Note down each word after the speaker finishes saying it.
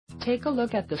Take a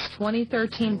look at this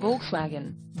 2013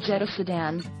 Volkswagen Jetta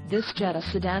Sedan. This Jetta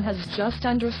Sedan has just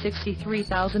under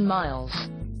 63,000 miles.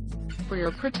 For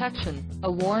your protection,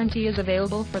 a warranty is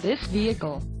available for this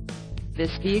vehicle.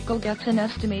 This vehicle gets an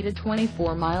estimated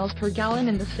 24 miles per gallon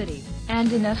in the city,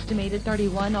 and an estimated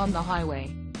 31 on the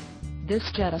highway.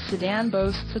 This Jetta Sedan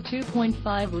boasts a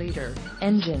 2.5-liter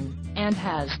engine, and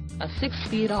has a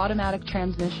 6-speed automatic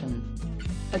transmission.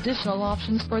 Additional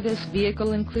options for this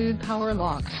vehicle include power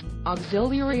locks,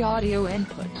 auxiliary audio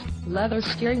input, leather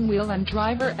steering wheel and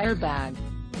driver airbag.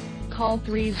 Call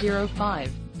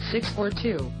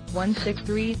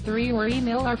 305-642-1633 or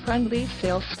email our friendly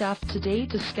sales staff today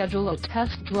to schedule a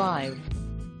test drive.